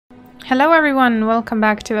Hello everyone, welcome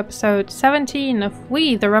back to episode 17 of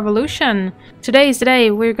We, the Revolution. Today is the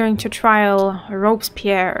day we're going to trial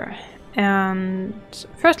Robespierre. And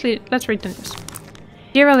firstly, let's read the news.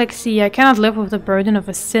 Dear Alexis, I cannot live with the burden of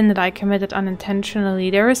a sin that I committed unintentionally.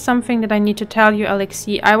 There is something that I need to tell you,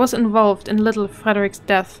 Alexis. I was involved in little Frederick's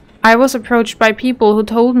death. I was approached by people who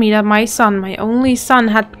told me that my son, my only son,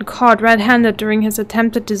 had been caught red-handed during his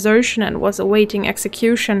attempted desertion and was awaiting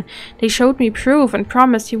execution. They showed me proof and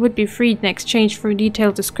promised he would be freed in exchange for a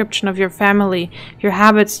detailed description of your family, your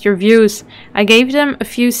habits, your views. I gave them a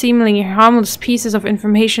few seemingly harmless pieces of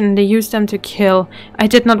information and they used them to kill. I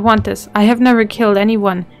did not want this. I have never killed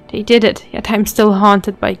anyone. They did it, yet I'm still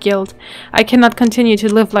haunted by guilt. I cannot continue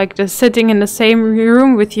to live like this, sitting in the same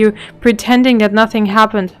room with you, pretending that nothing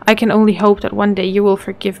happened. I can only hope that one day you will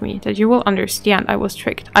forgive me, that you will understand I was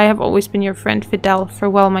tricked. I have always been your friend, Fidèle.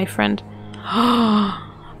 Farewell, my friend.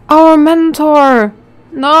 Our mentor!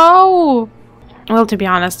 No! Well, to be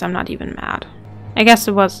honest, I'm not even mad. I guess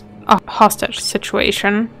it was a hostage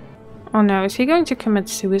situation. Oh no, is he going to commit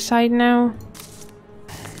suicide now?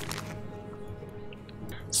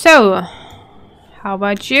 So, how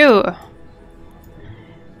about you?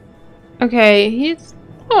 Okay,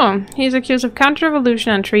 he's accused of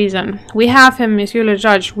counter-revolution and treason. We have him, Monsieur le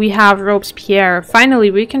Judge. We have Robespierre. Finally,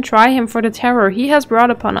 we can try him for the terror he has brought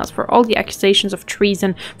upon us, for all the accusations of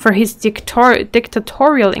treason, for his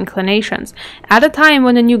dictatorial inclinations. At a time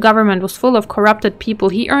when the new government was full of corrupted people,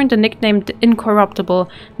 he earned the nickname the Incorruptible.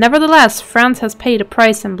 Nevertheless, France has paid a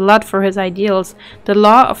price in blood for his ideals. The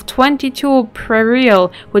law of 22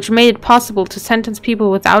 Prairial, which made it possible to sentence people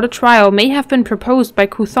without a trial, may have been proposed by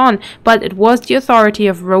Couthon, but it was the authority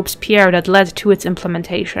of Robespierre that led to its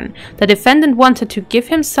implementation. The defendant wanted to give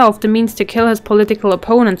himself the means to kill his political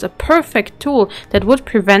opponents, a perfect tool that would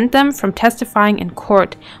prevent them from testifying in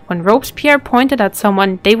court. When Robespierre pointed at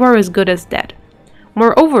someone, they were as good as dead.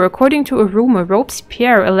 Moreover, according to a rumor,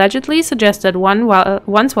 Robespierre allegedly suggested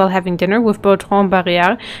once while having dinner with Bertrand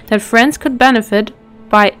Barrière that France could benefit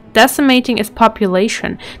by decimating its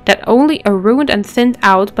population, that only a ruined and thinned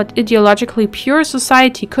out but ideologically pure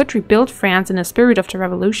society could rebuild France in the spirit of the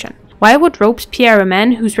revolution. Why would Robespierre, a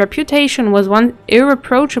man whose reputation was once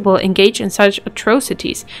irreproachable, engage in such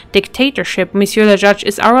atrocities? Dictatorship, Monsieur le Judge,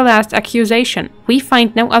 is our last accusation. We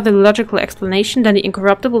find no other logical explanation than the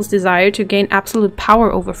Incorruptible's desire to gain absolute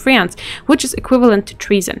power over France, which is equivalent to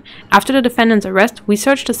treason. After the defendant's arrest, we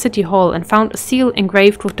searched the city hall and found a seal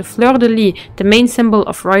engraved with the fleur-de-lis, the main symbol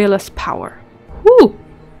of royalist power. Whew!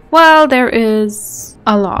 Well, there is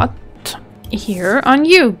a lot here on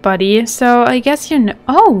you, buddy, so I guess you know—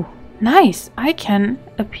 Oh! Nice! I can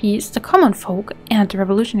appease the common folk and the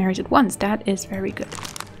revolutionaries at once. That is very good.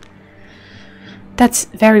 That's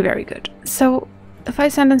very, very good. So, if I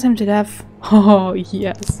sentence him to death... Oh,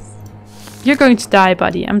 yes. You're going to die,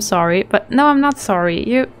 buddy. I'm sorry. But no, I'm not sorry.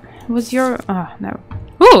 It was your... Oh, no.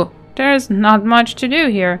 Ooh! There's not much to do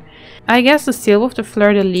here. I guess the seal with the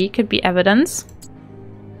fleur-de-lis could be evidence.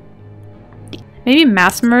 Maybe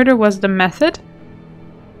mass murder was the method?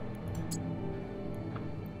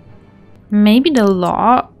 Maybe the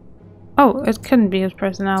law... Oh, it couldn't be his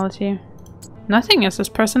personality. Nothing is his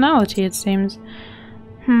personality, it seems.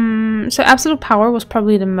 So absolute power was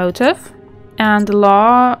probably the motive, and the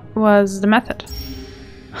law was the method.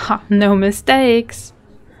 Ha, no mistakes!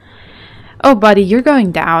 Oh, buddy, you're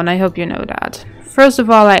going down, I hope you know that. First of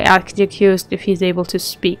all, I asked the accused if he's able to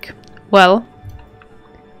speak. Well,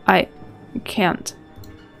 I can't.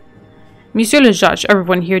 Monsieur le Judge,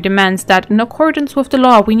 everyone here demands that, in accordance with the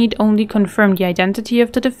law, we need only confirm the identity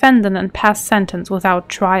of the defendant and pass sentence without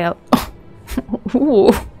trial. Ooh.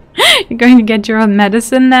 You're going to get your own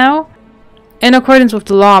medicine now? In accordance with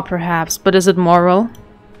the law, perhaps, but is it moral?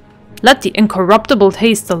 Let the Incorruptible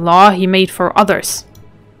taste the law he made for others.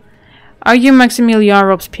 Are you Maximilien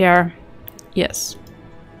Robespierre? Yes.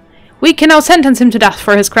 We can now sentence him to death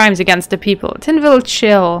for his crimes against the people. Tinville,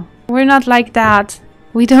 chill. We're not like that.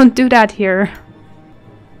 We don't do that here.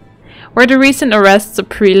 Were the recent arrests a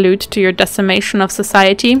prelude to your decimation of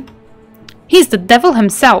society? He's the devil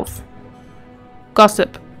himself.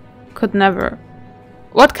 Gossip. Could never.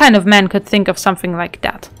 What kind of man could think of something like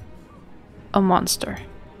that? A monster.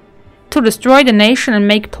 To destroy the nation and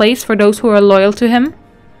make place for those who are loyal to him?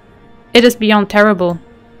 It is beyond terrible.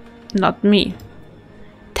 Not me.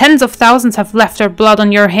 Tens of thousands have left their blood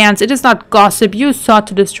on your hands. It is not gossip. You sought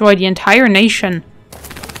to destroy the entire nation.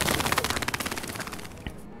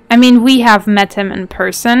 I mean, we have met him in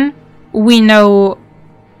person. We know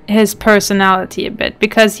his personality a bit,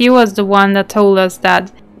 because he was the one that told us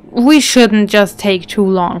that we shouldn't just take too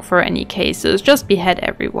long for any cases. Just behead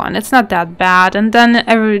everyone. It's not that bad. And then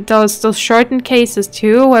those shortened cases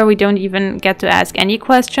too, where we don't even get to ask any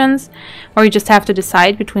questions, or you just have to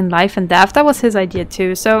decide between life and death. That was his idea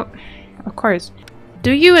too, so of course.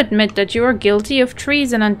 Do you admit that you are guilty of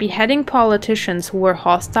treason and beheading politicians who were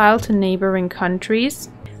hostile to neighboring countries?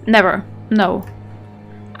 Never. No.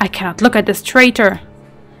 I cannot look at this traitor.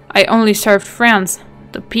 I only served France,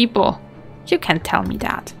 the people. You can't tell me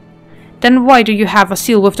that. Then why do you have a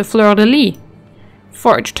seal with the fleur-de-lis?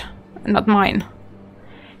 Forged, not mine.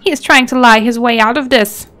 He is trying to lie his way out of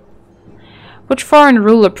this. Which foreign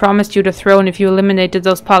ruler promised you the throne if you eliminated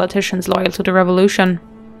those politicians loyal to the revolution?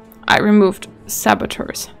 I removed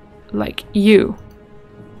saboteurs, like you.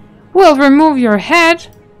 We'll remove your head.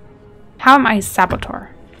 How am I a saboteur?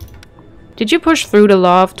 Did you push through the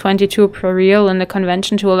law of 22 per real in the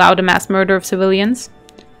convention to allow the mass murder of civilians?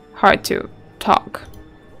 Hard to talk.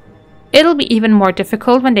 It'll be even more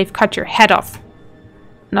difficult when they've cut your head off.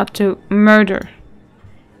 Not to murder.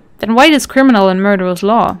 Then why this criminal and murderous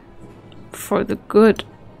law? For the good.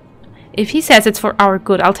 If he says it's for our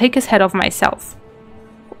good, I'll take his head off myself.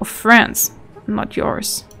 Of France, not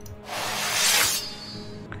yours.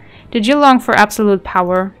 Did you long for absolute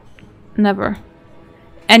power? Never.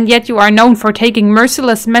 And yet you are known for taking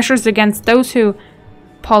merciless measures against those who...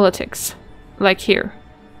 Politics. Like here.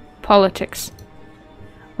 Politics.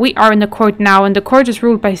 We are in the court now, and the court is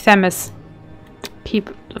ruled by Themis. Keep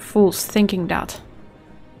the fools thinking that.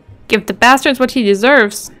 Give the bastard what he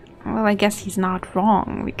deserves. Well, I guess he's not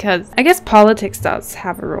wrong, because I guess politics does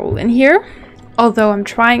have a role in here. Although I'm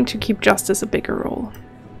trying to keep justice a bigger role.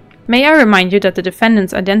 May I remind you that the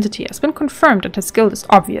defendant's identity has been confirmed and his guilt is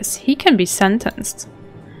obvious. He can be sentenced.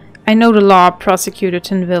 I know the law, Prosecutor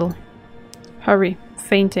Tinville. Hurry.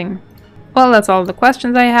 Fainting. Well, that's all the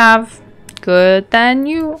questions I have. Good, then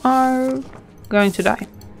you are going to die.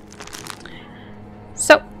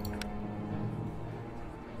 So.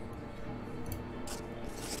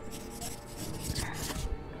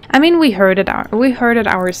 I mean, we heard it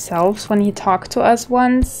ourselves when he talked to us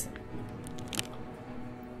once.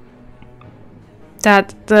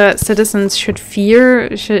 That the citizens should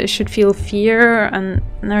feel fear and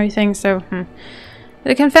everything, so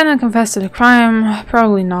the defendant confessed to the crime?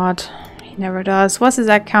 Probably not. He never does. Was his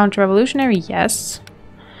act counter-revolutionary? Yes.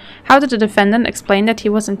 How did the defendant explain that he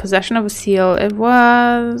was in possession of a seal? He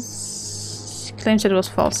claims that it was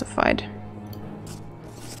falsified.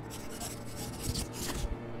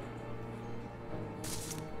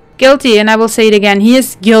 Guilty, and I will say it again. He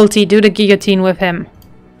is guilty. Do the guillotine with him.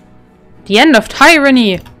 The end of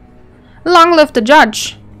tyranny! Long live the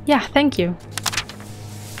judge! Yeah, thank you.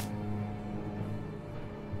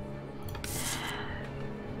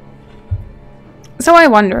 So I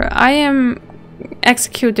wonder, I am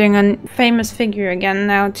executing a famous figure again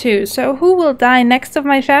now too, so who will die next of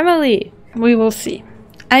my family? We will see.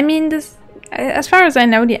 I mean, this, as far as I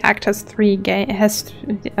know, the act has the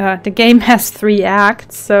game has 3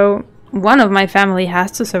 acts, so one of my family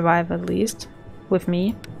has to survive at least, with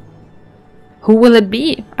me. Who will it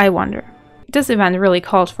be, I wonder? This event really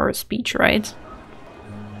calls for a speech, right?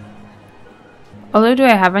 Although, do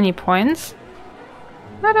I have any points?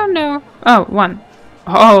 I don't know. Oh, 1.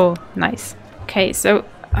 Oh, nice. Okay, so,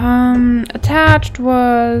 attached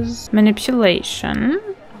was manipulation.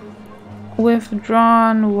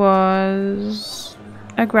 Withdrawn was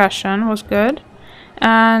aggression, was good.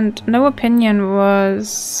 And no opinion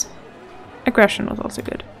was... aggression was also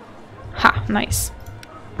good. Ha, nice.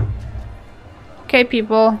 Okay,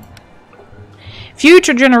 people.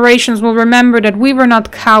 Future generations will remember that we were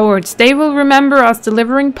not cowards. They will remember us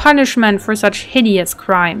delivering punishment for such hideous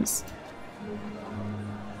crimes.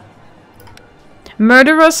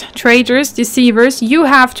 Murderers, traitors, deceivers, you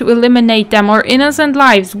have to eliminate them or innocent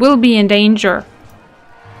lives will be in danger.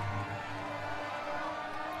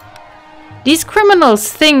 These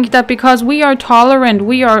criminals think that because we are tolerant,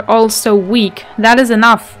 we are also weak. That is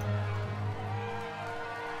enough.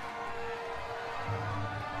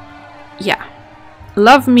 Yeah.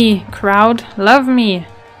 Love me, crowd. Love me.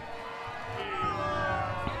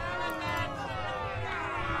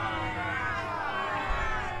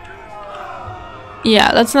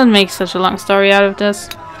 Yeah, let's not make such a long story out of this.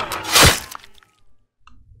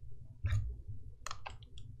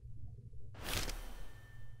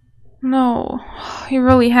 No, he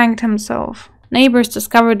really hanged himself. Neighbors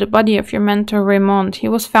discovered the body of your mentor Raymond. He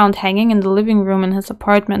was found hanging in the living room in his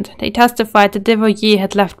apartment. They testified that Devoyer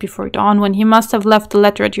had left before dawn when he must have left the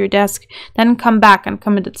letter at your desk, then come back and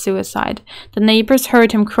committed suicide. The neighbors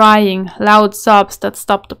heard him crying, loud sobs that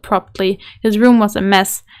stopped abruptly. His room was a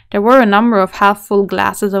mess. There were a number of half-full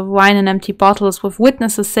glasses of wine and empty bottles, with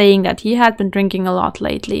witnesses saying that he had been drinking a lot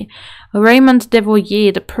lately. Raymond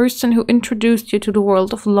Devoyer, the person who introduced you to the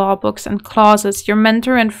world of law books and clauses, your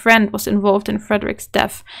mentor and friend, was involved in Frederick's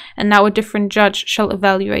death, and now a different judge shall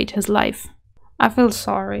evaluate his life. I feel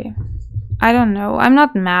sorry. I don't know. I'm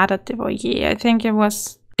not mad at Devoyer. I think it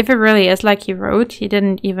was... If it really is like he wrote, he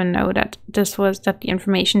didn't even know that that the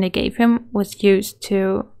information they gave him was used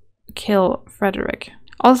to kill Frederick.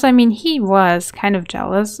 Also, I mean, he was kind of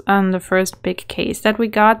jealous on the first big case that we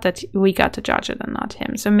got to judge it and not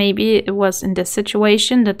him. So maybe it was in this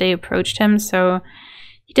situation that they approached him, so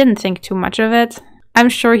he didn't think too much of it. I'm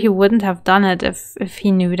sure he wouldn't have done it if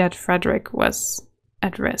he knew that Frederick was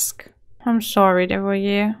at risk. I'm sorry,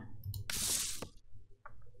 Devoyer.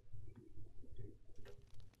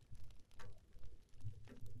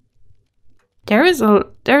 There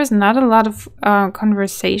is not a lot of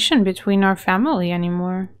conversation between our family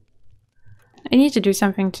anymore. I need to do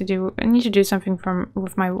something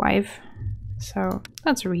with my wife. So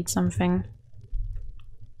let's read something.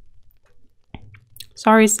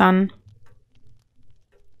 Sorry, son.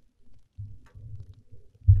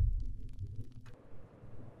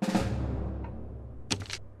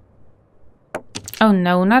 Oh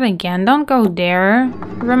no, not again. Don't go there.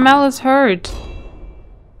 Ramel is hurt.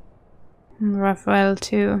 Raphael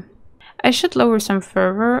too. I should lower some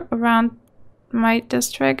fervor around my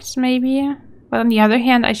districts, maybe. But on the other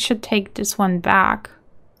hand, I should take this one back.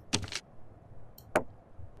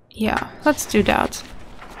 Yeah, let's do that.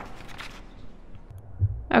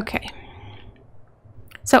 Okay.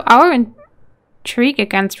 So our intrigue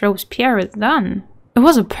against Robespierre is done. It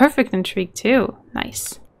was a perfect intrigue too.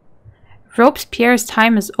 Nice. Robespierre's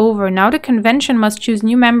time is over. Now the convention must choose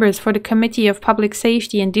new members for the Committee of Public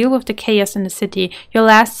Safety and deal with the chaos in the city. Your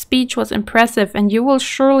last speech was impressive, and you will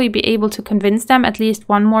surely be able to convince them at least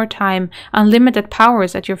one more time. Unlimited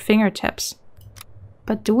powers at your fingertips.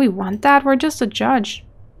 But do we want that? We're just a judge.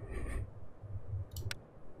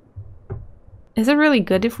 Is it really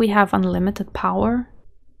good if we have unlimited power?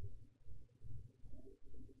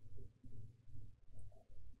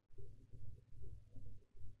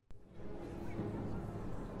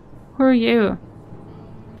 Who are you?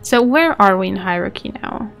 So where are we in hierarchy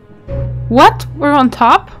now? What? We're on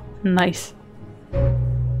top? Nice.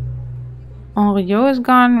 Henriot is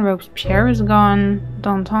gone, Robespierre is gone,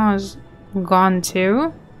 Danton is gone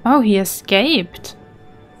too. Oh, he escaped.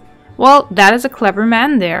 Well, that is a clever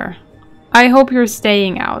man there. I hope you're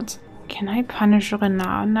staying out. Can I punish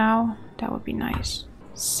Renard now? That would be nice.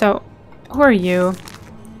 So, who are you?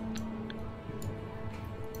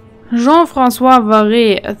 Jean-François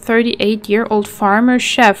Varret, a 38-year-old farmer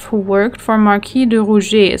chef who worked for Marquis de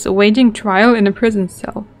Rouget, is awaiting trial in a prison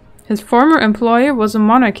cell. His former employer was a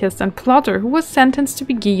monarchist and plotter who was sentenced to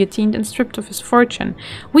be guillotined and stripped of his fortune.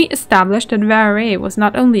 We established that Varret was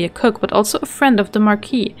not only a cook but also a friend of the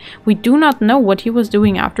Marquis. We do not know what he was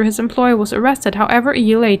doing after his employer was arrested. However, a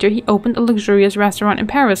year later he opened a luxurious restaurant in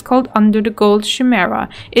Paris called Under the Gold Chimera.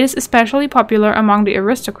 It is especially popular among the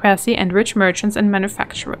aristocracy and rich merchants and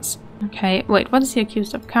manufacturers. Okay, wait, what is he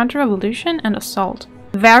accused of? Counter-revolution and assault.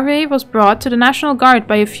 Varret was brought to the National Guard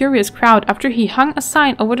by a furious crowd after he hung a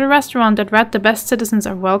sign over the restaurant that read, "The best citizens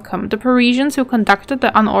are welcome." The Parisians who conducted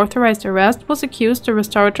the unauthorized arrest was accused the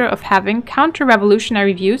restaurateur of having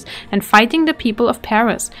counter-revolutionary views and fighting the people of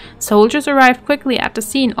Paris. Soldiers arrived quickly at the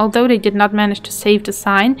scene. Although they did not manage to save the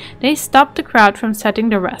sign, they stopped the crowd from setting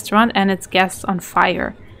the restaurant and its guests on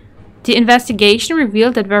fire. The investigation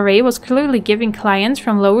revealed that Varret was clearly giving clients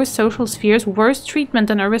from lower social spheres worse treatment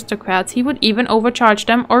than aristocrats. He would even overcharge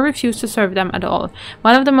them or refuse to serve them at all.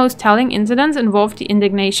 One of the most telling incidents involved the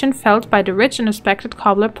indignation felt by the rich and respected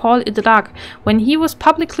cobbler Paul Idrac when he was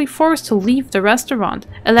publicly forced to leave the restaurant.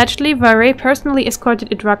 Allegedly, Varret personally escorted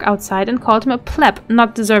Idrac outside and called him a pleb,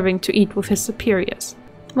 not deserving to eat with his superiors.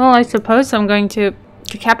 Well, I suppose I'm going to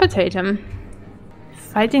decapitate him.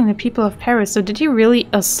 Fighting the people of Paris. So did he really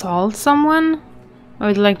assault someone?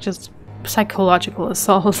 Or like just psychological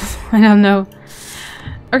assault? I don't know.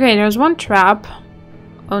 Okay, there's one trap.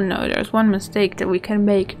 Oh no, there's one mistake that we can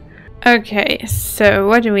make. Okay, so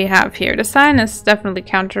what do we have here? The sign is definitely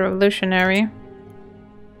counter-revolutionary.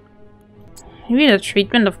 Maybe the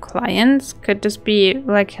treatment of clients? Could this be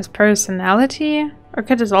like his personality? Or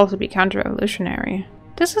could this also be counter-revolutionary?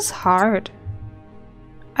 This is hard.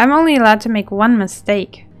 I'm only allowed to make one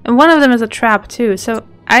mistake. And one of them is a trap too, so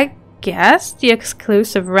I guess the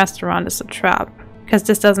exclusive restaurant is a trap. Because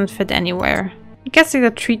this doesn't fit anywhere. I guess the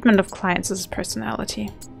treatment of clients is his personality.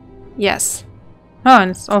 Yes. Oh,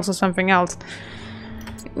 and it's also something else.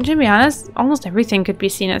 To be honest, almost everything could be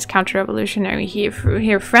seen as counter-revolutionary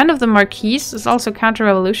here. Friend of the Marquise is also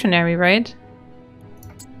counter-revolutionary, right?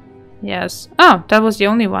 Yes. Oh, that was the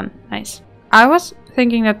only one. Nice. I was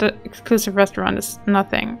thinking that the exclusive restaurant is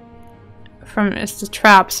nothing. It's the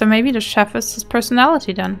trap, so maybe the chef is his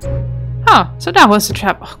personality then. Oh, so that was the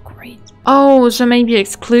trap. Oh, great. Oh, so maybe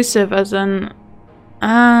exclusive as in...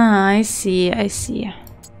 Ah, I see.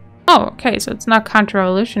 Oh, okay, so it's not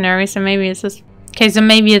counter-revolutionary, so maybe it's his... Okay, so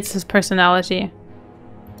maybe it's his personality.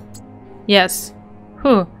 Yes.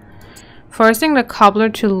 Whew. Forcing the cobbler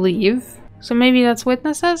to leave. So maybe that's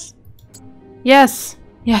witnesses? Yes.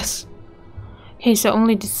 Yes. Okay, so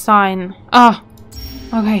only the sign. Ah.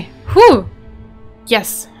 Okay. Whew.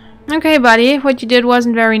 Yes. Okay, buddy. What you did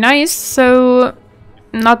wasn't very nice, so...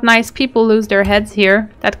 Not nice people lose their heads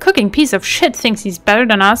here. That cooking piece of shit thinks he's better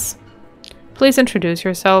than us. Please introduce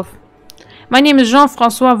yourself. My name is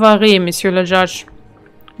Jean-François Varé, Monsieur le Judge.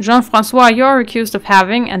 Jean-François, you are accused of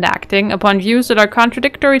having and acting upon views that are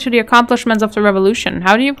contradictory to the accomplishments of the revolution.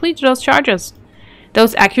 How do you plead to those charges?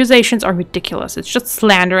 Those accusations are ridiculous. It's just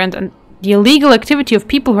slander and the illegal activity of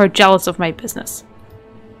people who are jealous of my business.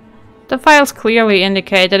 The files clearly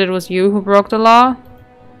indicate that it was you who broke the law.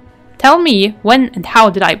 Tell me, when and how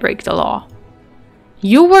did I break the law?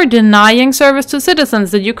 You were denying service to citizens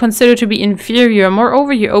that you consider to be inferior.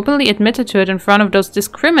 Moreover, you openly admitted to it in front of those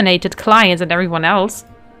discriminated clients and everyone else.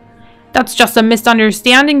 That's just a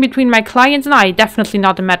misunderstanding between my clients and I, definitely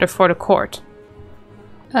not a matter for the court.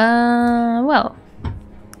 Well.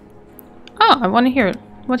 Oh, I want to hear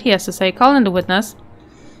what he has to say. Call in the witness.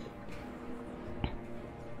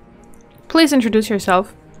 Please introduce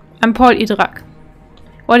yourself. I'm Paul Idrak.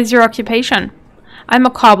 What is your occupation? I'm a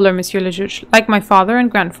cobbler, Monsieur le Juge, like my father and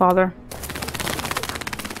grandfather.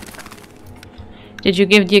 Did you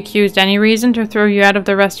give the accused any reason to throw you out of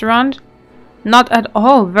the restaurant? Not at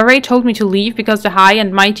all. Varé told me to leave because the high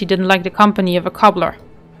and mighty didn't like the company of a cobbler.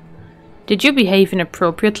 Did you behave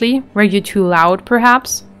inappropriately? Were you too loud,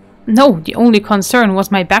 perhaps? No, the only concern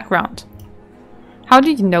was my background. How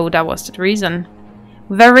did you know that was the reason?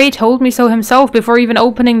 Varé told me so himself before even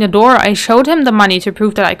opening the door. I showed him the money to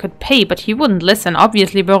prove that I could pay, but he wouldn't listen.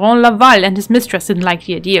 Obviously, Baron Laval and his mistress didn't like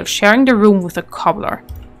the idea of sharing the room with a cobbler.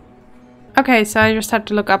 Okay, so I just had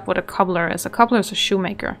to look up what a cobbler is. A cobbler is a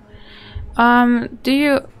shoemaker. Do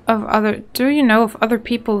you know of other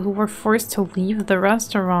people who were forced to leave the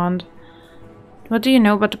restaurant? What do you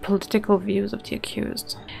know about the political views of the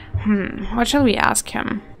accused? What shall we ask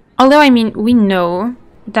him? Although, I mean, we know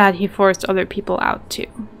that he forced other people out too.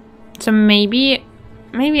 So maybe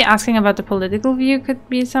asking about the political view could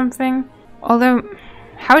be something. Although,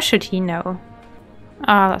 how should he know?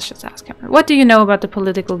 Let's just ask him. What do you know about the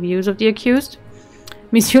political views of the accused?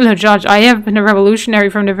 Monsieur le Judge, I have been a revolutionary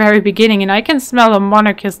from the very beginning, and I can smell a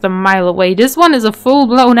monarchist a mile away. This one is a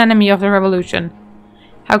full-blown enemy of the revolution.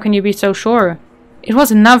 How can you be so sure? It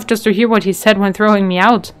was enough just to hear what he said when throwing me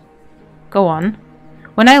out. Go on.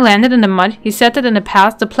 When I landed in the mud, he said that in the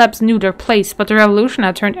past the plebs knew their place, but the revolution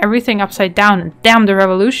had turned everything upside down, and damn the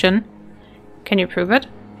revolution. Can you prove it?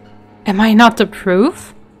 Am I not the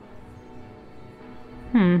proof?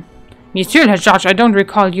 Monsieur le Judge, I don't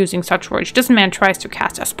recall using such words. This man tries to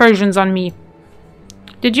cast aspersions on me.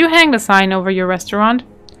 Did you hang the sign over your restaurant?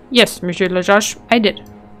 Yes, Monsieur le Judge, I did.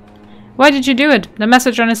 Why did you do it? The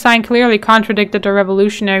message on the sign clearly contradicted the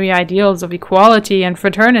revolutionary ideals of equality and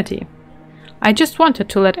fraternity. I just wanted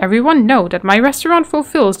to let everyone know that my restaurant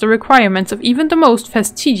fulfills the requirements of even the most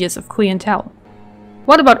fastidious of clientele.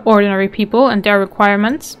 What about ordinary people and their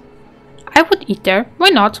requirements? I would eat there. Why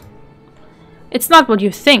not? It's not what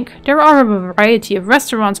you think. There are a variety of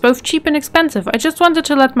restaurants, both cheap and expensive. I just wanted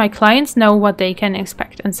to let my clients know what they can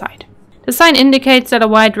expect inside. The sign indicates that a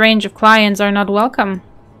wide range of clients are not welcome.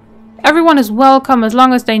 Everyone is welcome as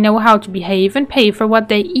long as they know how to behave and pay for what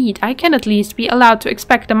they eat. I can at least be allowed to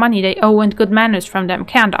expect the money they owe and good manners from them,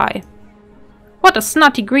 can't I? What a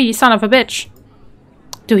snotty, greedy son of a bitch.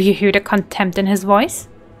 Do you hear the contempt in his voice?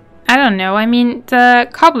 I don't know. I mean, the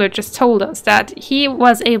cobbler just told us that he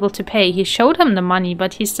was able to pay. He showed him the money,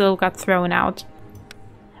 but he still got thrown out.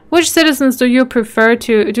 Which citizens do you refer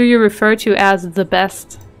to as the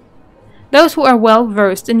best? Those who are well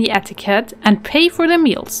versed in the etiquette and pay for their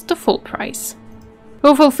meals the full price.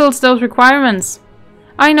 Who fulfills those requirements?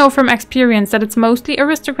 I know from experience that it's mostly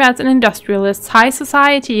aristocrats and industrialists, high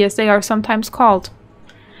society as they are sometimes called.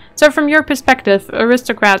 So from your perspective,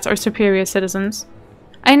 aristocrats are superior citizens.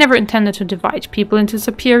 I never intended to divide people into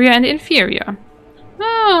superior and inferior.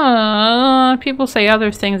 People say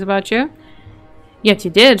other things about you. Yet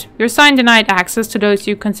you did. Your sign denied access to those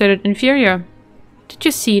you considered inferior. Did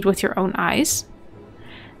you see it with your own eyes?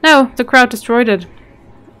 No, the crowd destroyed it.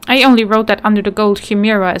 I only wrote that under the gold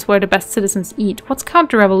chimera is where the best citizens eat. What's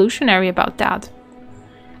counter-revolutionary about that?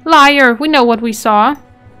 Liar! We know what we saw.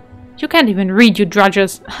 You can't even read, you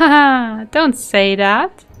drudges. Haha, don't say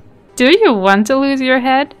that. Do you want to lose your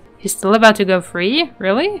head? He's still about to go free?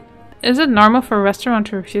 Really? Is it normal for a restaurant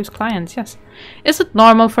to refuse clients? Yes. Is it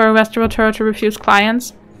normal for a restaurateur to refuse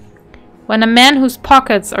clients? When a man whose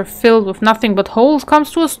pockets are filled with nothing but holes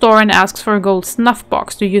comes to a store and asks for a gold snuff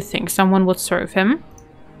box, do you think someone would serve him?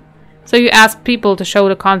 So you ask people to show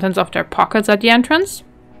the contents of their pockets at the entrance?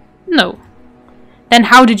 No. Then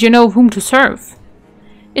how did you know whom to serve?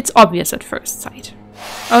 It's obvious at first sight.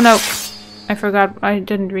 Oh no. I forgot. I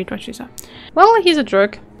didn't read what she said. Well, he's a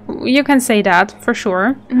jerk. You can say that, for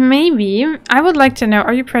sure. Maybe. I would like to know,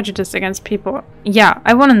 are you prejudiced against people? Yeah,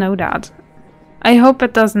 I want to know that. I hope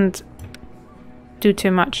it doesn't do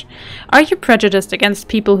too much. Are you prejudiced against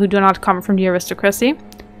people who do not come from the aristocracy?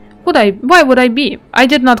 Why would I be? I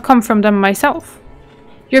did not come from them myself.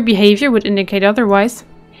 Your behavior would indicate otherwise.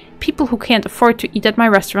 People who can't afford to eat at my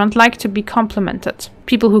restaurant like to be complimented.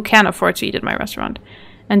 People who can afford to eat at my restaurant.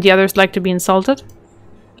 And the others like to be insulted?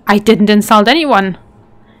 I didn't insult anyone.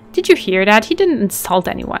 Did you hear that? He didn't insult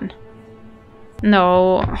anyone.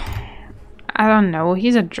 No. I don't know.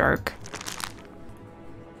 He's a jerk.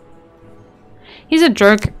 He's a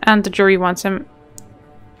jerk and the jury wants him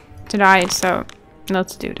to die, so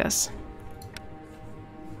let's do this.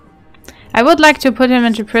 I would like to put him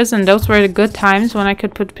into prison. Those were the good times when I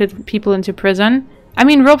could put people into prison. I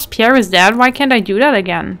mean, Robespierre is dead. Why can't I do that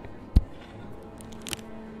again?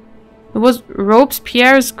 It was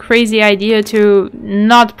Robespierre's crazy idea to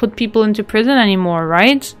not put people into prison anymore,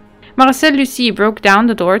 right? Marcel Lucie broke down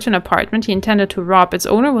the door to an apartment he intended to rob. Its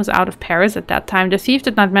owner was out of Paris at that time. The thief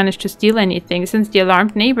did not manage to steal anything, since the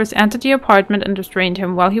alarmed neighbors entered the apartment and restrained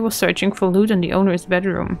him while he was searching for loot in the owner's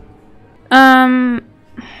bedroom.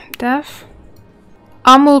 Deaf?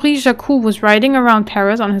 Amaury Jacou was riding around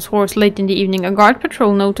Paris on his horse late in the evening. A guard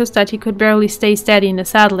patrol noticed that he could barely stay steady in the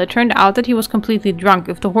saddle. It turned out that he was completely drunk.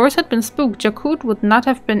 If the horse had been spooked, Jacou would not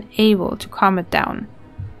have been able to calm it down.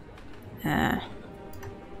 A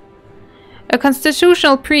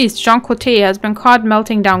constitutional priest, Jean Coté, has been caught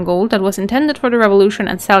melting down gold that was intended for the revolution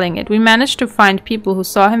and selling it. We managed to find people who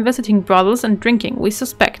saw him visiting brothels and drinking. We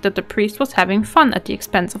suspect that the priest was having fun at the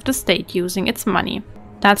expense of the state, using its money.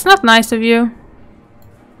 That's not nice of you.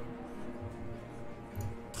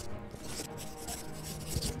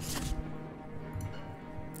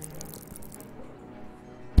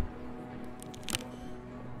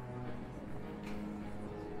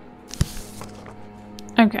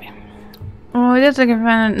 Okay. Oh, did the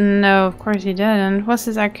defendant? No, of course he didn't. Was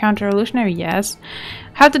this act counter-revolutionary? Yes.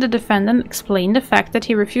 How did the defendant explain the fact that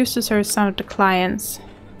he refused to serve some of the clients?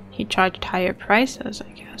 He charged higher prices,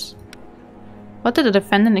 I guess. What did the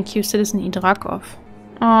defendant accuse citizen Idrak of?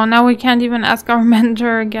 Oh, now we can't even ask our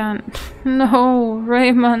mentor again. No,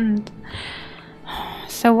 Raymond.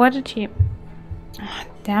 So what did he... Oh,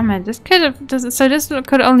 damn it. This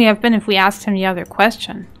could only have been if we asked him the other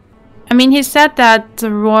question. I mean, he said that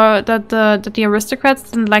the aristocrats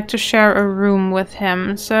didn't like to share a room with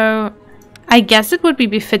him, so I guess it would be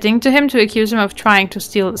befitting to him to accuse him of trying to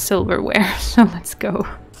steal the silverware. So let's go.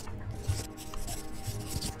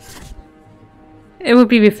 It would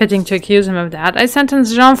be befitting to accuse him of that. I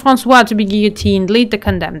sentence Jean-Francois to be guillotined. Lead the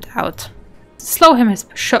condemned out. Show him his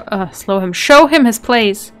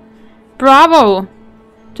place. Bravo!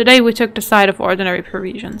 Today we took the side of ordinary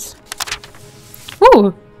Parisians.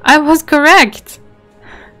 Ooh! I was correct!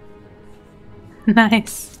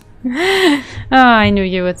 Nice. Oh, I knew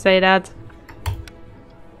you would say that.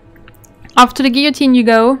 Off to the guillotine you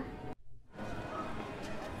go.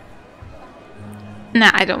 Nah,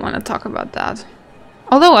 I don't want to talk about that.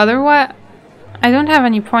 Although otherwise, I don't have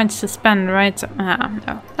any points to spend, right? So,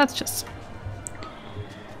 no, let's just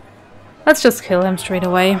kill him straight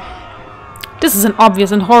away. This is an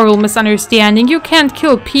obvious and horrible misunderstanding. You can't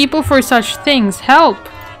kill people for such things. Help!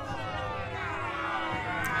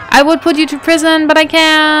 I would put you to prison, but I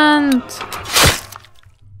can't.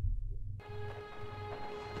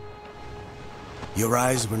 Your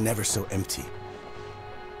eyes were never so empty.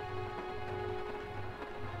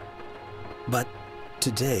 But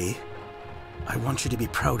today, I want you to be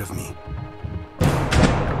proud of me.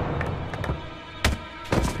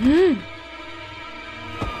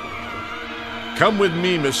 Come with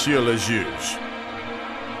me, Monsieur le Juge.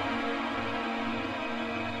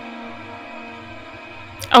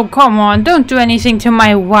 Oh, come on, don't do anything to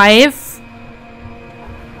my wife.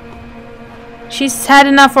 She's sad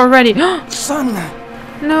enough already. Son!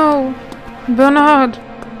 No, Bernard.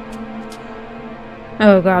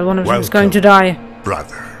 Oh god, one of them is going to Welcome, die.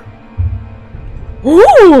 brother.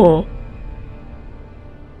 Ooh!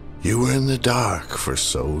 You were in the dark for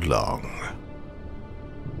so long.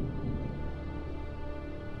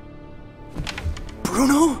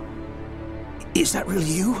 Bruno? Is that really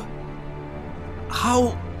you?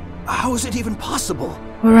 How is it even possible?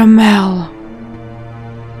 Ramel.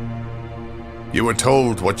 You were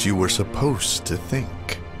told what you were supposed to think.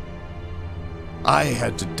 I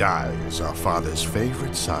had to die as our father's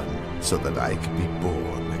favorite son so that I could be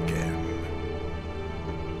born again.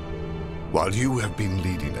 While you have been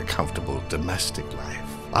leading a comfortable domestic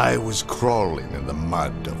life, I was crawling in the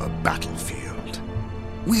mud of a battlefield.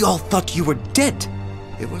 We all thought you were dead.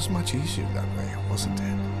 It was much easier that way, wasn't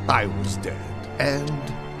it? I was dead and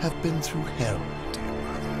have been through hell, dear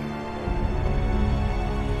mother.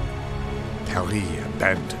 Paris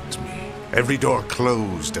abandoned me. Every door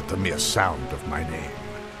closed at the mere sound of my name.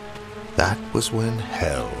 That was when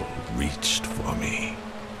hell reached for me.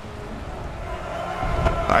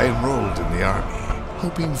 I enrolled in the army,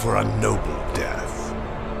 hoping for a noble death.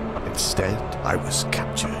 Instead, I was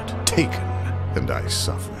captured, taken, and I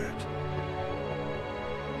suffered.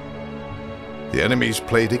 The enemies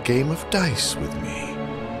played a game of dice with me.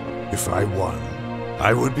 If I won,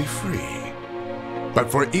 I would be free. But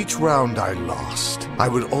for each round I lost, I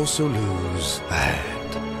would also lose a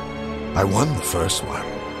hand. I won the first one,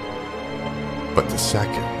 but the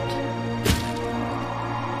second,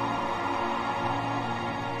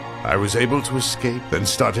 I was able to escape and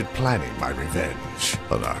started planning my revenge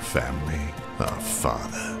on our family, our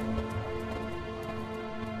father.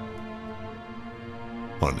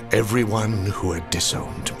 On everyone who had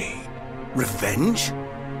disowned me. Revenge?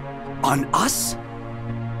 On us?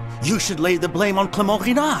 You should lay the blame on Clement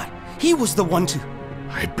Renard. He was the one to...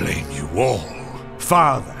 I blame you all.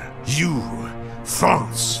 Father, you,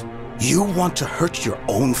 France. You want to hurt your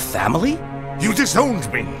own family? You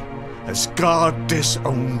disowned me, as God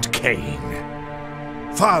disowned Cain.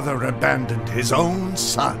 Father abandoned his own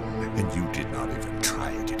son, and you did not even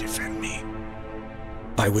try to defend me.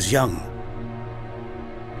 I was young.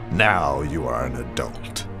 Now you are an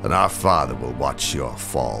adult, and our father will watch your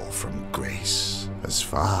fall from grace as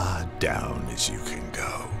far down as you can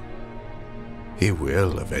go. He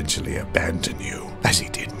will eventually abandon you, as he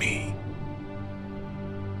did me.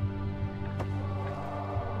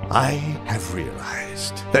 I have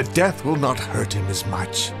realized that death will not hurt him as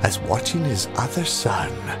much as watching his other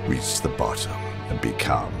son reach the bottom and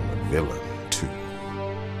become a villain too.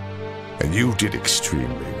 And you did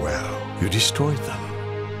extremely well. You destroyed them.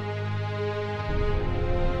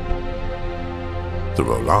 The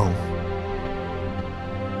Roland,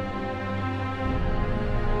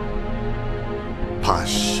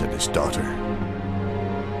 Pache and his daughter,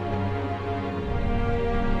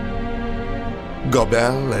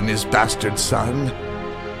 Gobel and his bastard son,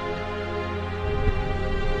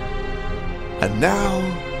 and now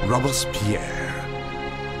Robespierre.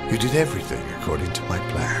 You did everything according to my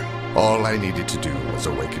plan. All I needed to do was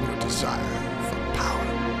awaken your desire for power.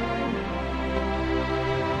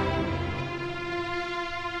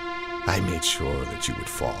 I made sure that you would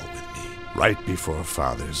fall with me, right before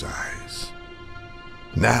Father's eyes.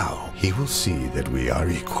 Now he will see that we are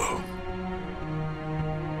equal.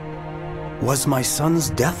 Was my son's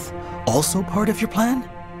death also part of your plan?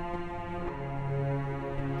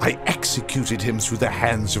 I executed him through the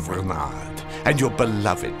hands of Renard and your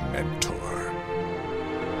beloved mentor.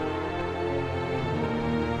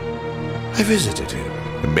 I visited him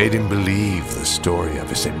and made him believe the story of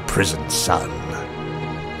his imprisoned son.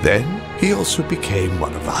 Then he also became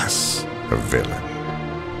one of us, a villain.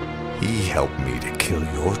 He helped me to kill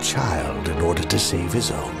your child in order to save his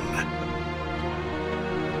own.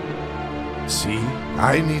 See,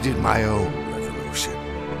 I needed my own revolution.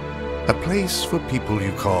 A place for people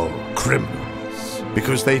you call criminals,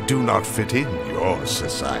 because they do not fit in your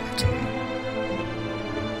society.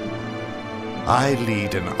 I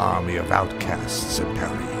lead an army of outcasts in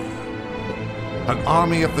Paris. An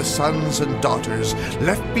army of the sons and daughters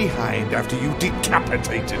left behind after you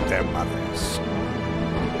decapitated their mothers.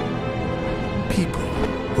 People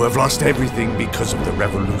who have lost everything because of the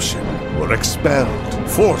revolution were expelled,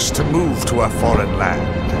 forced to move to a foreign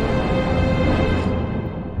land.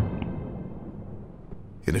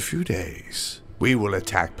 In a few days, we will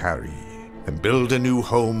attack Paris and build a new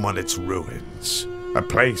home on its ruins. A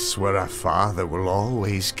place where a father will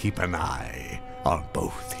always keep an eye on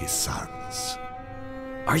both his sons.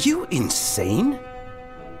 Are you insane?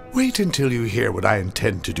 Wait until you hear what I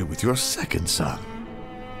intend to do with your second son.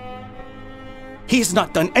 He's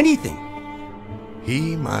not done anything.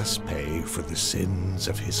 He must pay for the sins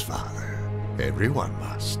of his father. Everyone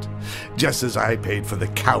must. Just as I paid for the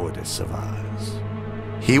cowardice of ours.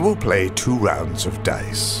 He will play 2 rounds of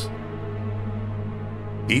dice.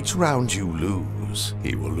 Each round you lose,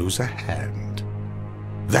 he will lose a hand.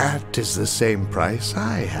 That is the same price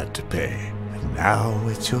I had to pay. And now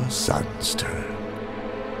it's your son's turn.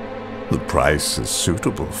 The price is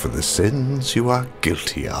suitable for the sins you are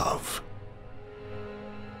guilty of.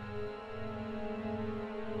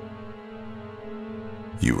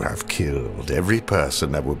 You have killed every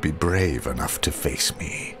person that would be brave enough to face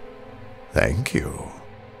me. Thank you.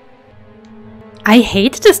 I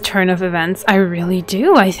hate this turn of events. I really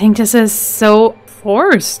do. I think this is so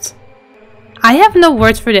forced. I have no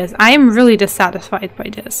words for this. I am really dissatisfied by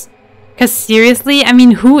this. Because seriously, I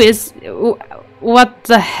mean, who is... What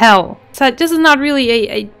the hell? So this is not really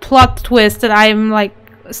a plot twist that I'm like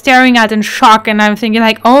staring at in shock and I'm thinking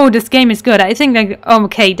like, oh, this game is good. I think like, oh,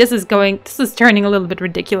 okay, this is turning a little bit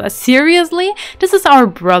ridiculous. Seriously? This is our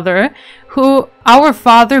brother who our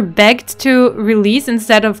father begged to release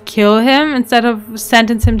instead of kill him, instead of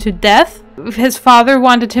sentence him to death. His father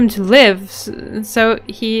wanted him to live, so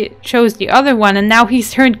he chose the other one, and now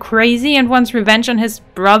he's turned crazy and wants revenge on his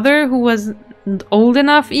brother who was old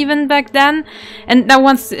enough even back then, and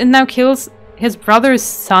now kills his brother's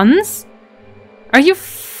sons? Are you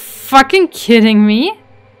fucking kidding me?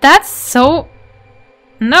 That's so...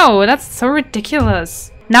 No, that's so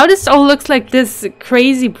ridiculous. Now this all looks like this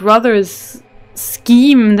crazy brother's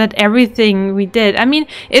scheme that everything we did. I mean,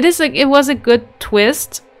 it was a good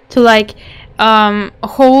twist to like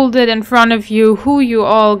hold it in front of you who you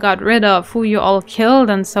all got rid of, who you all killed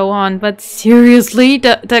and so on. But seriously,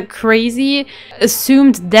 the crazy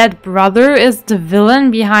assumed dead brother is the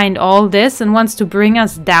villain behind all this and wants to bring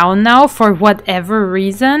us down now for whatever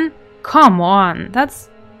reason? Come on, that's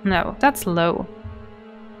low.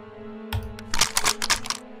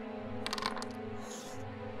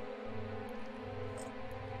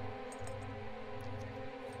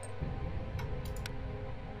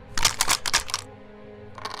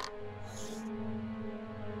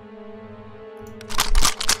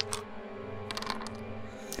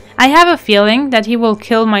 I have a feeling that he will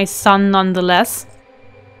kill my son nonetheless.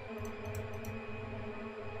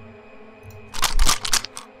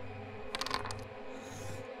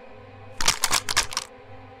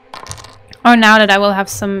 Or now that I will have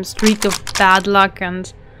some streak of bad luck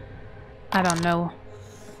and... I don't know.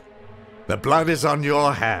 The blood is on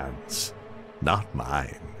your hands, not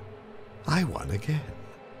mine. I won again.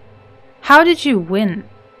 How did you win?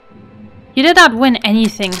 You did not win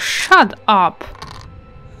anything. Shut up.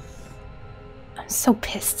 I'm so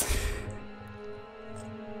pissed.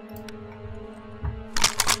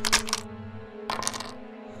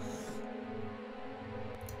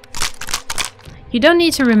 You don't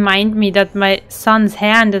need to remind me that my son's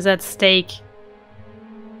hand is at stake.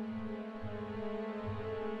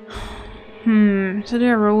 So do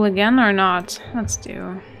I roll again or not? Let's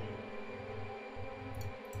do.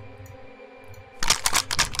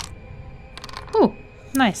 Ooh,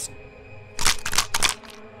 nice.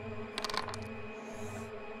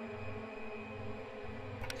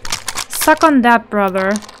 Suck on that,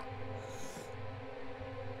 brother.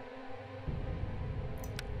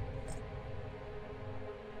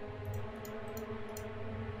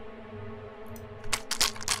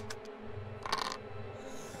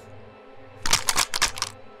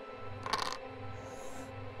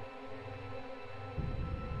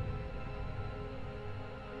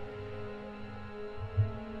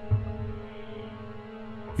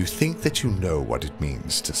 You think that you know what it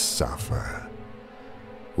means to suffer.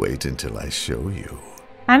 Wait until I show you.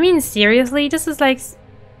 I mean, seriously, this is like...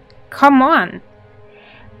 Come on.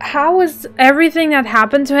 How is everything that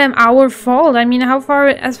happened to him our fault? I mean, as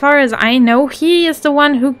far as I know, he is the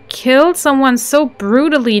one who killed someone so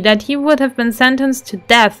brutally that he would have been sentenced to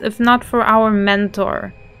death if not for our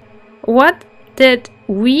mentor. What did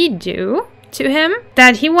we do to him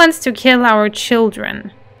that he wants to kill our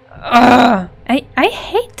children? Ugh. I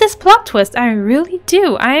hate this plot twist. I really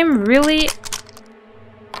do. I am really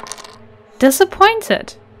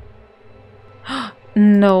disappointed.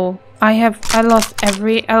 No, I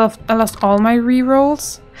lost all my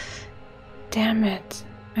rerolls. Damn it!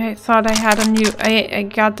 I thought I had a new. I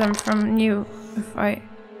got them from new. If I.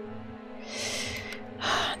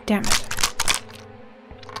 Damn it!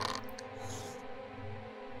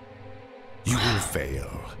 You will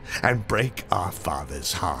fail and break our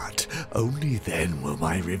father's heart. Only then will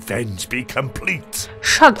my revenge be complete.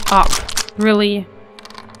 Shut up! Really?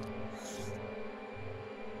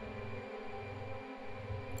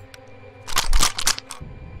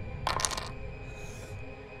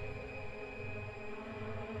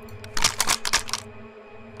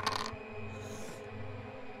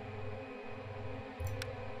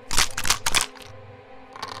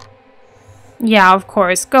 Yeah, of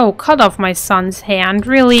course. Go, cut off my son's hand.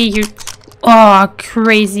 Really? You... Oh,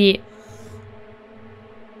 crazy...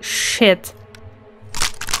 shit.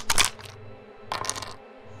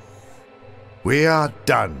 We are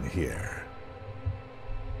done here.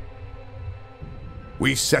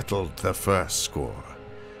 We settled the first score,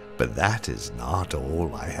 but that is not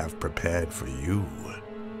all I have prepared for you.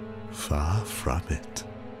 Far from it.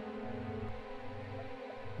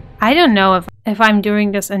 I don't know if I'm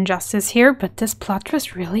doing this injustice here, but this plot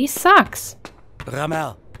twist really sucks.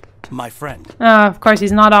 Ramel, my friend. Of course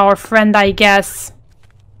he's not our friend, I guess.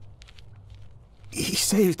 He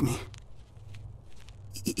saved me.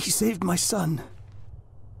 He saved my son.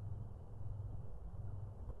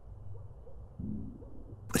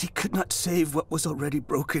 But he could not save what was already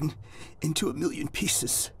broken into a million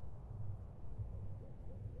pieces.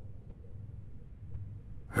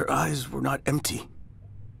 Her eyes were not empty.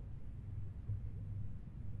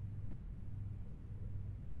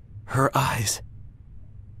 Her eyes.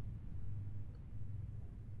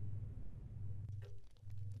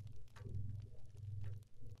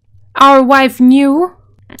 Our wife knew.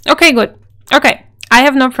 Okay, good. Okay, I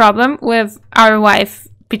have no problem with our wife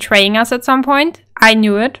betraying us at some point. I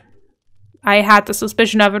knew it. I had the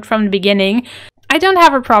suspicion of it from the beginning. I don't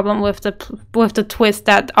have a problem with the twist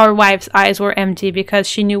that our wife's eyes were empty because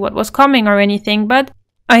she knew what was coming or anything, but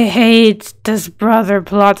I hate this brother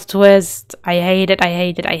plot twist. I hate it, I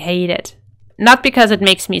hate it, I hate it. Not because it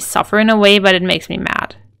makes me suffer in a way, but it makes me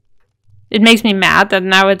mad. It makes me mad that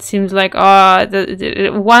now it seems like, oh,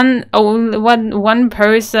 one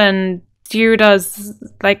person steered us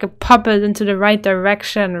like a puppet into the right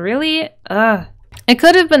direction. Really? Ugh. It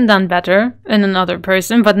could have been done better in another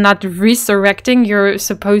person, but not resurrecting your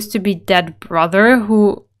supposed to be dead brother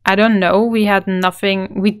who, I don't know, we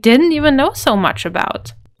didn't even know so much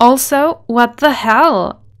about. Also, what the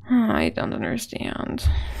hell? I don't understand.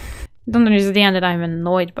 I don't understand that I'm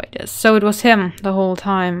annoyed by this. So it was him the whole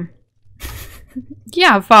time.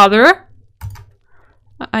 Yeah, father.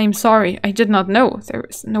 I'm sorry, I did not know. There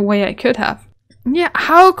was no way I could have. Yeah,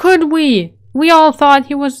 how could we? We all thought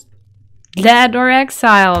he was dead or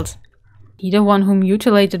exiled. He the one who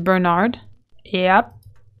mutilated Bernard? Yep.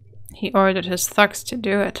 He ordered his thugs to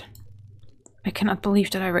do it. I cannot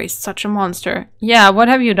believe that I raised such a monster. Yeah, what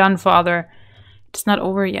have you done, father? It's not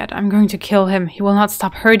over yet. I'm going to kill him. He will not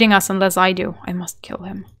stop hurting us unless I do. I must kill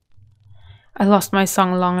him. I lost my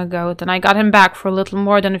son long ago, then I got him back for a little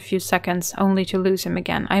more than a few seconds, only to lose him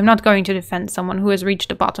again. I am not going to defend someone who has reached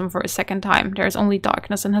the bottom for a second time. There is only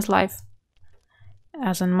darkness in his life.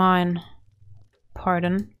 As in mine.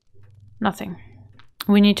 Pardon? Nothing.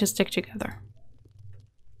 We need to stick together.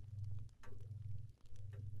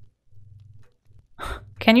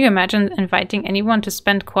 Can you imagine inviting anyone to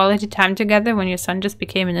spend quality time together when your son just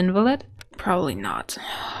became an invalid? Probably not.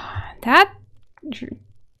 That...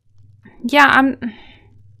 Yeah,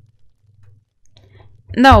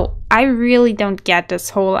 No, I really don't get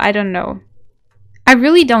this whole... I don't know. I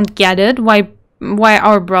really don't get it, why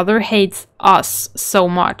our brother hates us so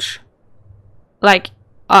much. Like,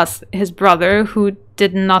 us, his brother, who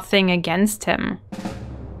did nothing against him.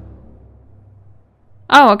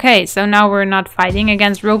 Oh, okay, so now we're not fighting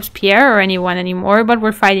against Robespierre or anyone anymore, but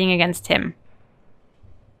we're fighting against him.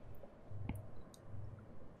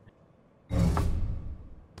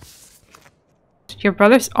 Your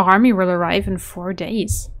brother's army will arrive in 4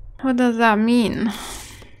 days. What does that mean?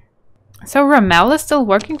 So Ramel is still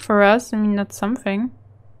working for us. I mean, that's something.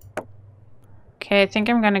 Okay, I think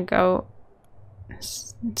I'm gonna go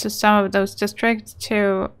to some of those districts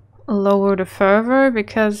to lower the fervor,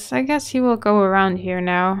 because I guess he will go around here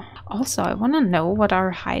now. Also, I want to know what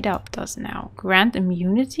our hideout does now. Grant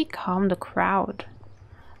immunity, calm the crowd.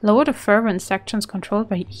 Lower the fervor in sections controlled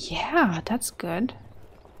by... Yeah, that's good.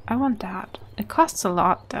 I want that. It costs a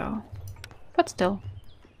lot though, but still.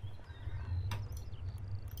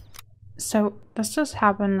 So, does this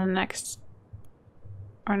happen the next...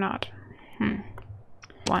 or not?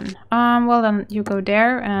 One. Well then, you go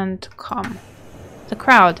there and calm the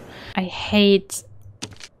crowd. I hate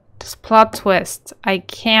this plot twist. I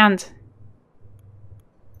can't.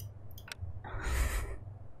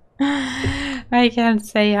 I can't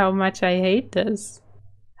say how much I hate this.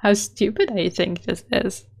 How stupid I think this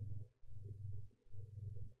is.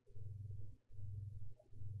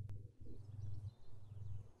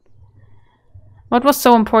 What was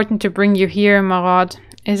so important to bring you here, Marad?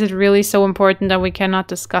 Is it really so important that we cannot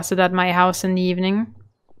discuss it at my house in the evening?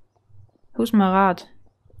 Who's Marad?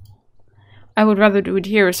 I would rather do it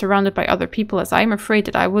here, surrounded by other people, as I am afraid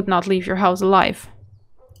that I would not leave your house alive.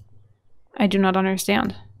 I do not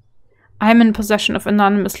understand. I'm in possession of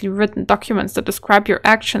anonymously written documents that describe your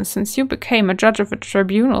actions since you became a judge of a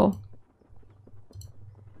tribunal.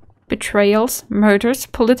 Betrayals, murders,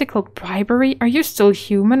 political bribery. Are you still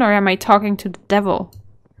human or am I talking to the devil?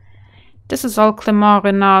 This is all Clément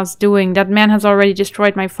Renard's doing. That man has already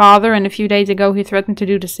destroyed my father, and a few days ago he threatened to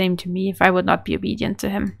do the same to me if I would not be obedient to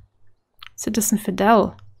him. Citizen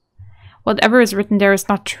Fidèle. Whatever is written there is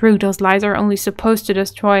not true. Those lies are only supposed to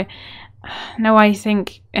destroy... No, I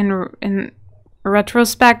think in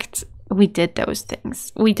retrospect, we did those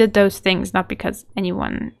things. We did those things not because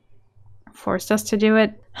anyone forced us to do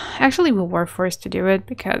it. Actually, we were forced to do it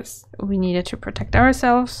because we needed to protect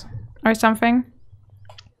ourselves or something.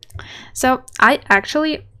 So I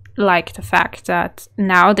actually like the fact that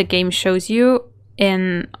now the game shows you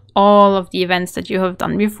in all of the events that you have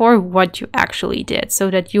done before what you actually did,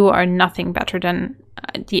 so that you are nothing better than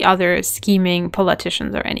the other scheming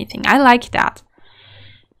politicians or anything. I like that.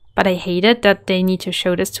 But I hate it that they need to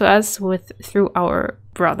show this to us through our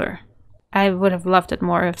brother. I would have loved it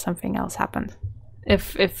more if something else happened.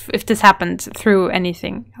 If this happened through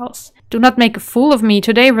anything else. Do not make a fool of me.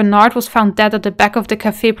 Today Renard was found dead at the back of the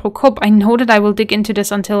Café Procope. I know that I will dig into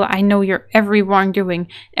this until I know your every wrongdoing.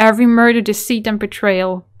 Every murder, deceit and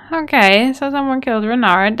betrayal. Okay, so someone killed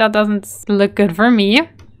Renard. That doesn't look good for me.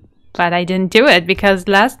 But I didn't do it because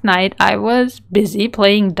last night I was busy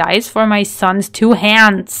playing dice for my son's 2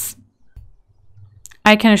 hands.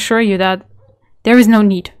 I can assure you that there is no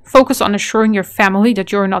need. Focus on assuring your family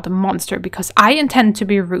that you're not a monster, because I intend to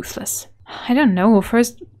be ruthless. I don't know.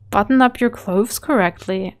 First, button up your clothes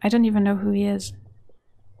correctly. I don't even know who he is.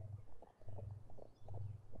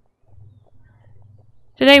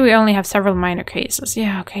 Today we only have several minor cases.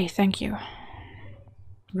 Yeah, okay, thank you.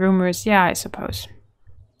 Rumors, yeah, I suppose.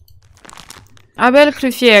 Abel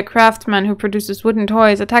Clufier, a craftsman who produces wooden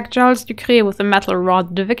toys, attacked Charles Ducré with a metal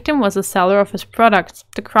rod. The victim was a seller of his products.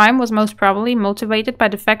 The crime was most probably motivated by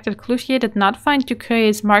the fact that Clufier did not find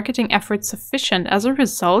Ducré's marketing efforts sufficient. As a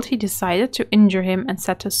result, he decided to injure him and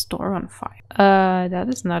set his store on fire. That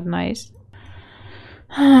is not nice.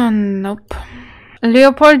 Nope.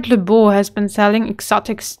 Leopold Lebeau has been selling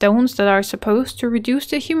exotic stones that are supposed to reduce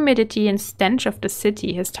the humidity and stench of the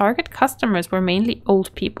city. His target customers were mainly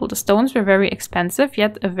old people. The stones were very expensive,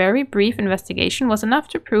 yet a very brief investigation was enough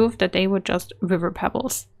to prove that they were just river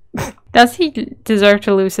pebbles. Does he deserve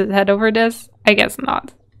to lose his head over this? I guess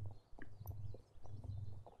not.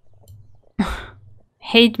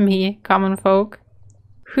 Hate me, common folk.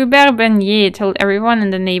 Hubert Bernier told everyone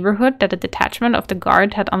in the neighborhood that a detachment of the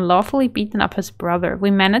guard had unlawfully beaten up his brother. We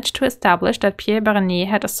managed to establish that Pierre Bernier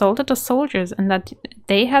had assaulted the soldiers and that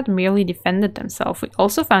they had merely defended themselves. We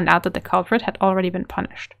also found out that the culprit had already been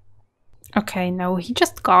punished. Okay, no, he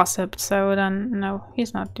just gossiped, so then no,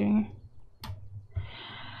 he's not doing it.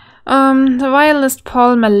 The violinist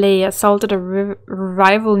Paul Mallet assaulted a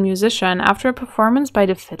rival musician. After a performance by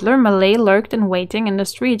the fiddler, Mallet lurked in waiting in the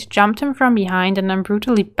street, jumped him from behind, and then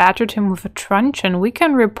brutally battered him with a truncheon. We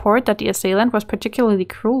can report that the assailant was particularly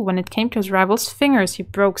cruel. When it came to his rival's fingers, he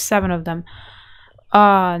broke 7 of them.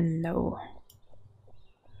 No.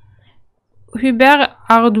 Hubert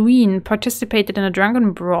Ardouin participated in a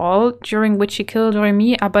drunken brawl, during which he killed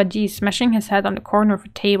Rémi Abadi, smashing his head on the corner of a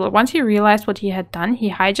table. Once he realized what he had done, he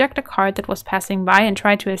hijacked a cart that was passing by and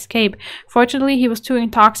tried to escape. Fortunately, he was too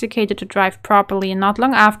intoxicated to drive properly, and not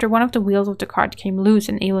long after, one of the wheels of the cart came loose,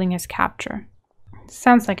 enabling his capture.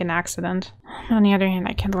 Sounds like an accident. On the other hand,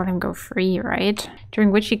 I can't let him go free, right? During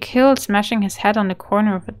which he killed, smashing his head on the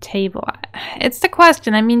corner of a table. It's the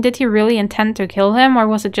question. I mean, did he really intend to kill him, or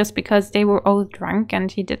was it just because they were all drunk and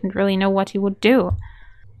he didn't really know what he would do?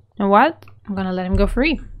 You know what? I'm gonna let him go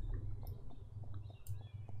free.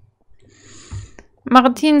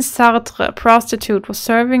 Martine Sartre, a prostitute, was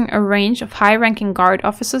serving a range of high-ranking guard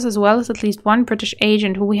officers as well as at least one British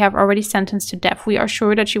agent who we have already sentenced to death. We are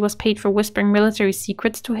sure that she was paid for whispering military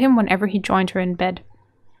secrets to him whenever he joined her in bed.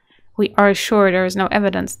 We are sure. There is no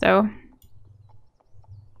evidence, though.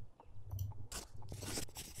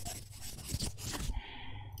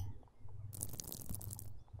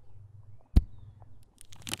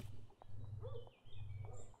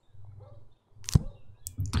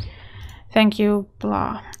 Thank you,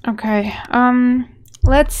 blah. Okay,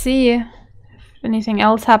 let's see if anything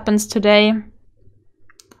else happens today.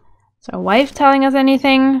 Is our wife telling us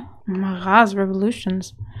anything? Marat's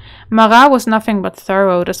revolutions. Marat was nothing but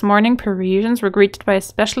thorough. This morning, Parisians were greeted by a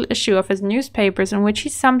special issue of his newspapers in which he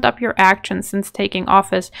summed up your actions since taking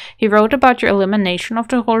office. He wrote about your elimination of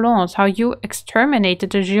the Rolands, how you exterminated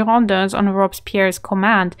the Girondins on Robespierre's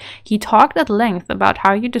command. He talked at length about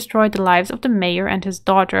how you destroyed the lives of the mayor and his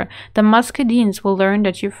daughter. The Muscadines will learn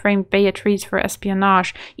that you framed Beatrice for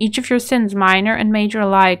espionage. Each of your sins, minor and major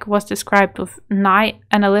alike, was described with nigh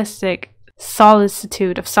analytic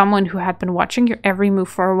solicitude of someone who had been watching your every move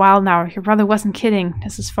for a while now. Your brother wasn't kidding.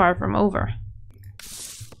 This is far from over.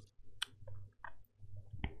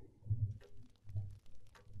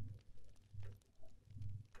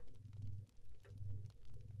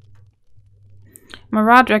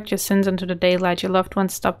 Marat dragged your sins into the daylight. Your loved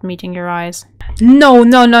ones stopped meeting your eyes. No,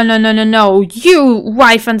 no, no, no, no, no, no. You,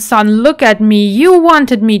 wife and son, look at me. You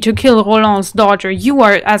wanted me to kill Roland's daughter. You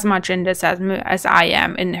are as much in this as I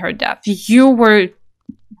am in her death. You were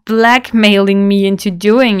blackmailing me into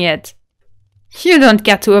doing it. You don't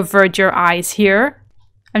get to avert your eyes here.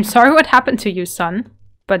 I'm sorry what happened to you, son.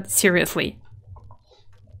 But seriously.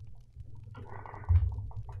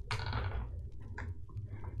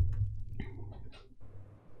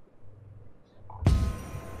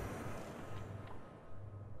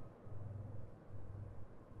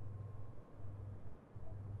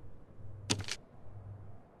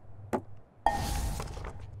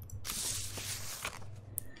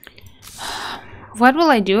 What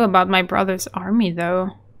will I do about my brother's army,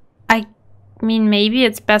 though? I mean, maybe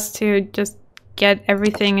it's best to just get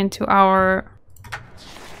everything into our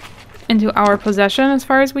possession as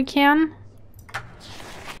far as we can.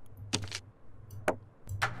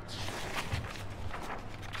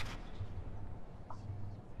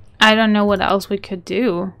 I don't know what else we could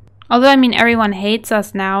do. Although, I mean, everyone hates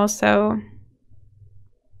us now, so...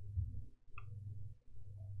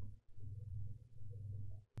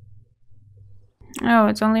 Oh,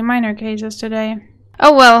 it's only minor cases today.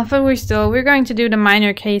 Oh well, but we're going to do the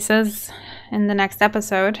minor cases in the next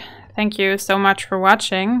episode. Thank you so much for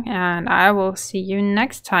watching, and I will see you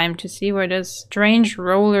next time to see where this strange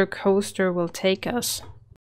roller coaster will take us.